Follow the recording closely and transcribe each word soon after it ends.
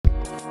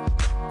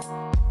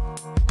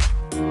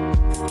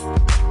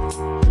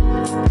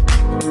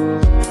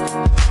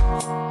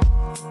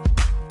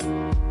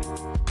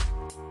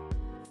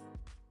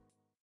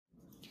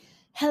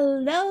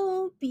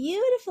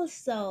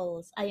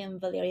souls. I am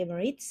Valeria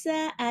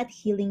Maritza at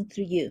Healing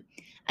Through You.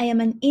 I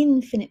am an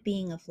infinite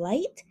being of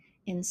light,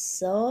 and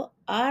so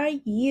are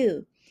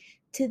you.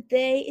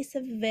 Today is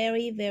a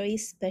very, very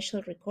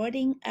special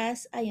recording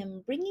as I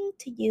am bringing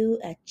to you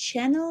a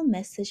channel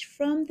message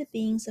from the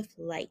beings of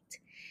light.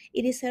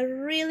 It is a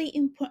really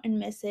important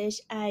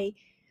message. I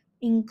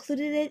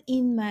included it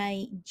in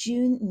my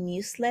June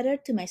newsletter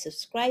to my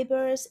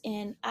subscribers,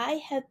 and I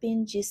have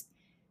been just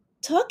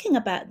talking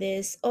about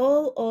this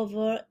all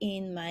over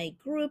in my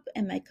group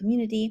and my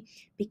community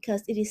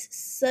because it is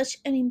such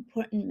an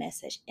important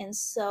message. And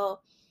so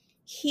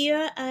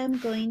here I'm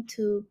going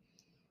to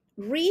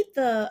read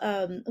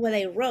the what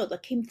I wrote,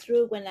 what came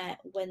through when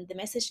the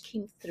message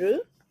came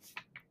through.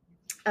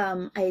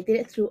 I did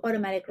it through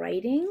automatic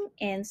writing,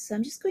 and so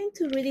I'm just going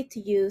to read it to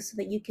you so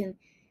that you can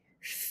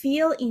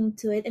feel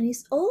into it. And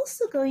it's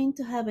also going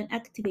to have an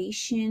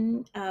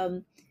activation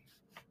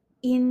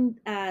in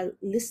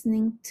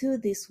listening to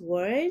these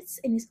words,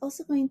 and it's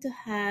also going to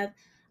have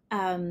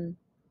um,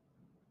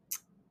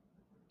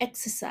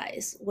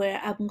 exercise where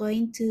I'm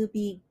going to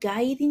be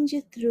guiding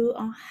you through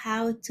on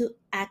how to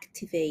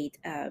activate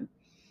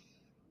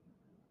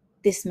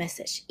this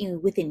message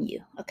within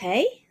you.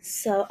 Okay,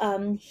 so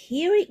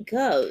here it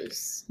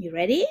goes. You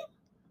ready?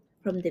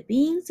 From the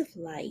beings of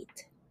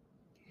light.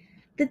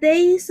 The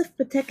days of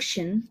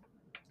protection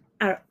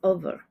are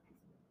over.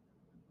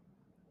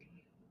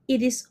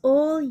 It is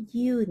all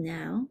you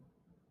now.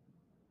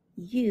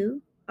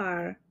 You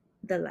are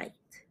the light.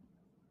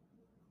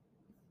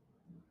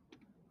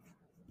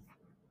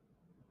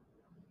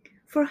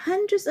 For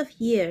hundreds of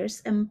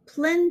years and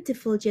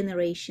plentiful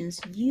generations,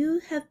 you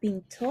have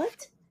been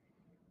taught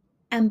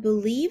and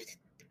believed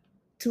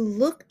to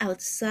look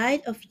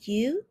outside of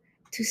you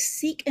to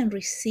seek and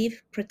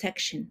receive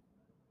protection,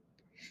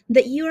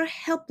 that you are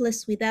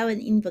helpless without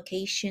an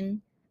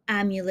invocation,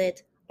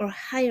 amulet, or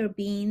higher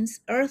beings,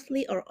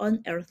 earthly or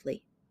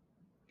unearthly.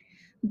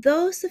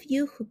 Those of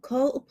you who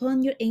call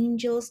upon your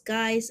angels,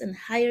 guides, and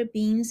higher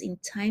beings in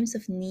times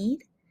of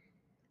need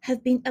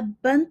have been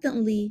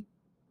abundantly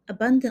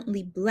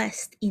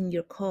blessed in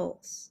your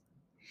calls.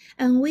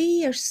 And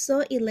we are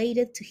so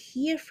elated to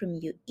hear from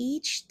you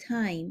each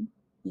time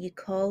you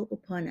call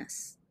upon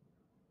us.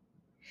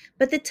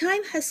 But the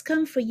time has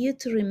come for you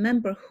to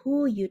remember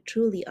who you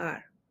truly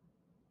are.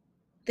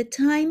 The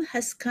time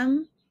has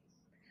come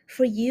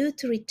for you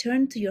to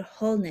return to your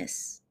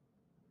wholeness,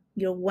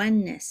 your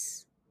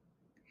oneness.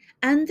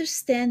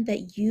 Understand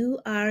that you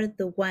are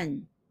the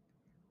one,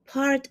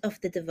 part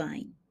of the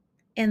divine,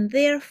 and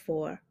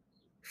therefore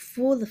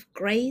full of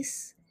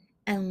grace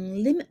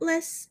and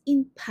limitless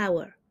in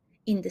power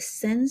in the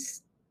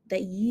sense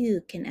that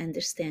you can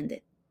understand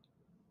it.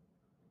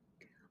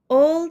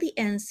 All the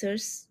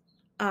answers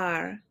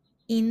are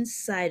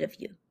inside of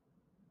you.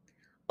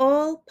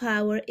 All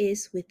power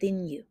is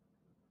within you.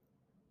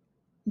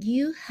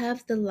 You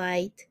have the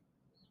light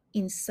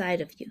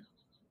inside of you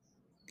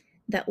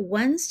that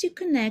once you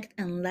connect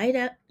and light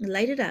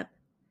it up,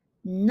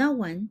 no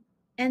one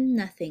and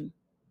nothing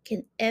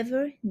can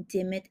ever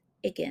dim it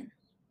again.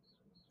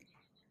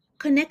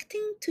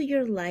 Connecting to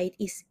your light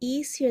is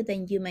easier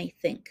than you may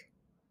think.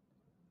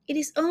 It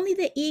is only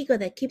the ego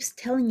that keeps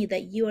telling you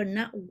that you are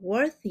not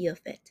worthy of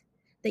it,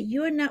 that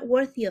you are not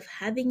worthy of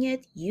having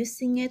it,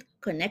 using it,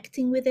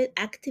 connecting with it,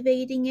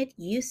 activating it,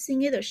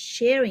 using it, or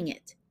sharing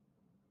it.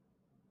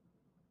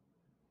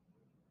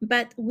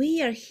 But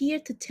we are here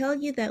to tell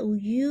you that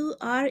you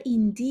are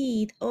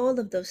indeed all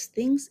of those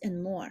things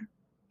and more,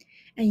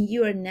 and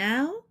you are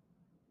now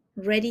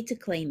ready to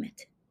claim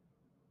it.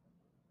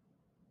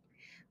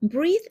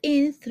 Breathe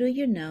in through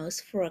your nose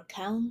for a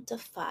count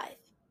of 5.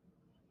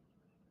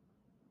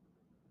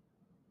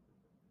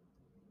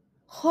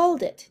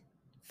 Hold it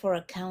for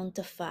a count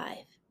of 5.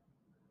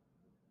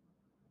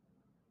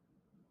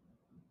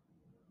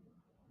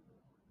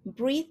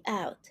 Breathe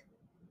out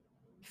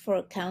for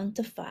a count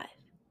of 5.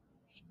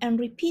 And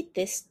repeat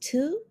this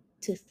 2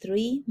 to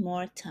 3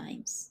 more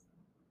times.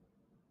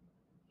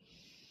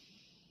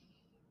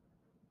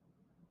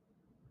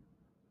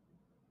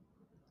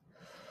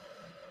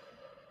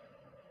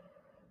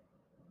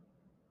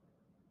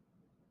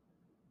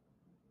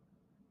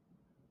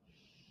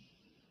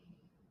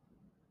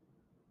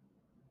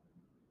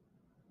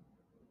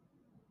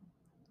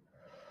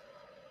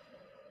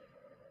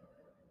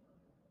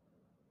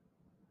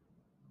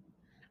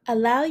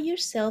 Allow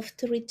yourself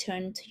to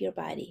return to your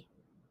body.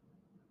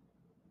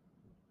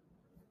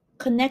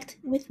 Connect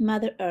with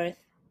Mother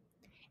Earth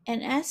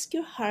and ask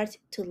your heart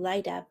to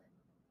light up,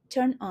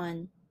 turn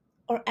on,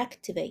 or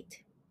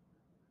activate.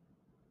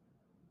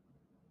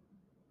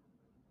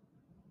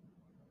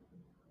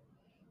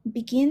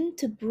 Begin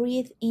to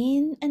breathe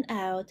in and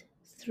out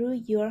through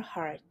your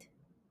heart.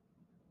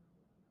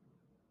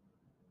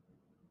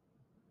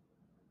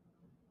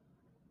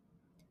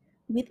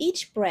 With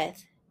each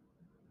breath,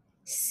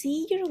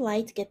 see your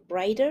light get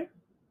brighter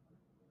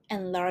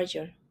and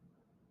larger.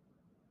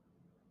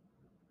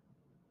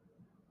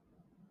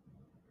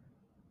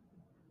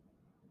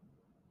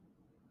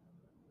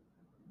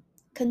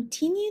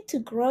 Continue to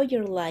grow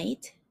your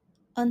light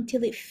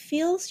until it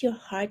fills your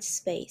heart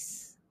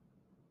space.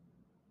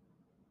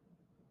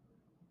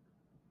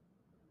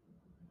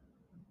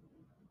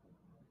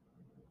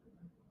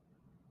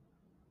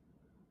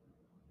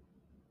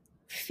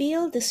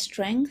 Feel the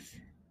strength,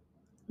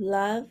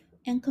 love,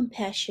 and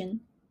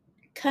compassion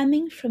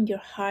coming from your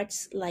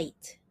heart's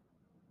light.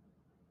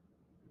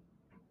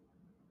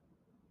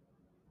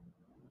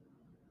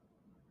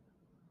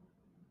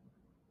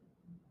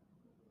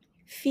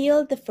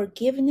 Feel the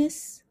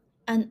forgiveness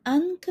and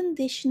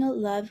unconditional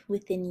love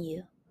within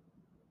you.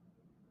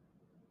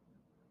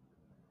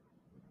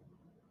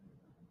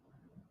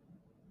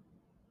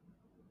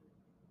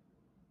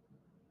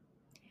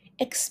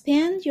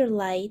 Expand your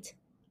light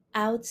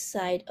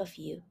outside of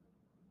you.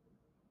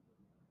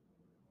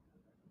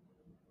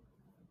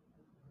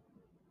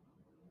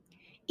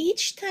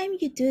 Each time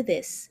you do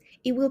this,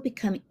 it will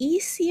become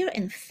easier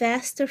and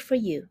faster for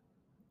you.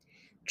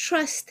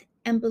 Trust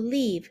and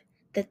believe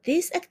that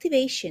this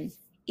activation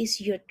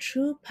is your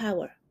true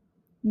power,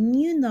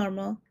 new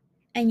normal,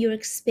 and your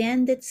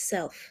expanded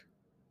self.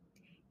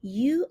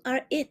 You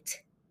are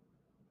it.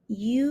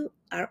 You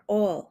are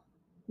all,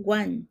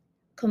 one,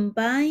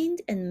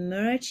 combined and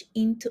merged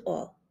into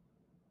all.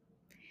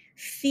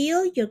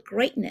 Feel your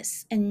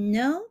greatness and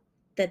know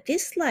that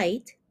this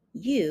light,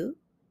 you,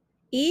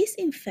 is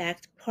in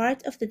fact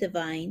part of the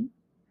divine,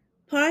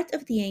 part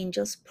of the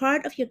angels,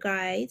 part of your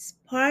guides,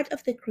 part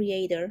of the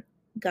Creator,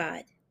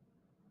 God.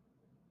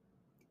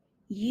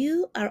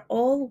 You are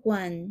all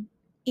one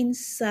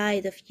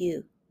inside of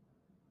you.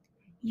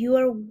 You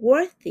are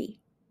worthy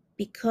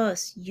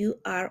because you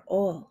are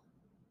all.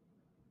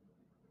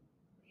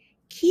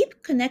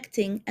 Keep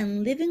connecting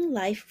and living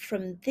life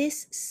from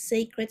this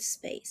sacred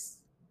space.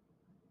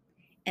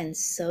 And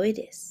so it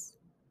is.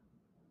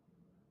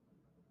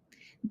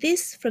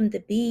 This from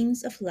the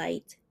beings of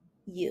light,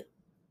 you.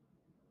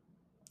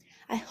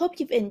 I hope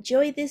you've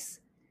enjoyed this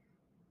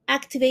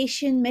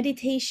activation,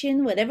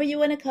 meditation, whatever you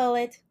want to call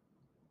it.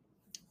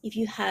 If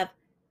you have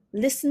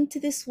listened to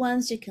this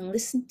once, you can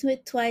listen to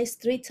it twice,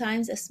 3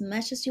 times, as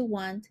much as you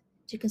want.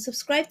 You can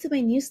subscribe to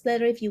my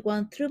newsletter if you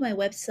want through my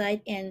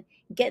website and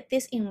get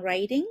this in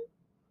writing.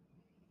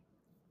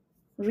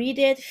 Read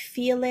it,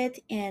 feel it,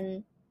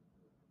 and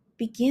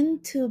begin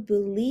to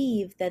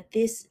believe that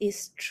this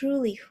is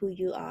truly who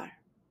you are.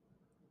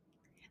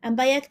 And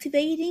by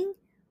activating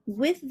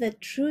with the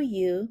true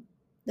you,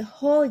 the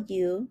whole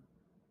you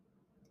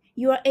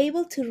are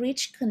able to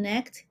reach,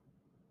 connect,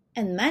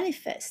 and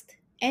manifest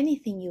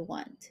anything you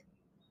want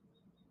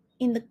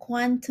in the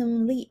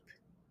quantum leap,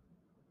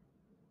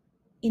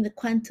 in the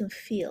quantum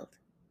field.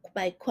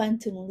 By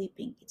quantum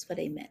leaping, it's what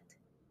I meant.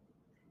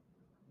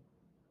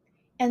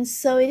 And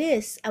so it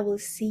is. I will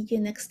see you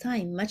next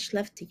time. Much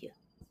love to you.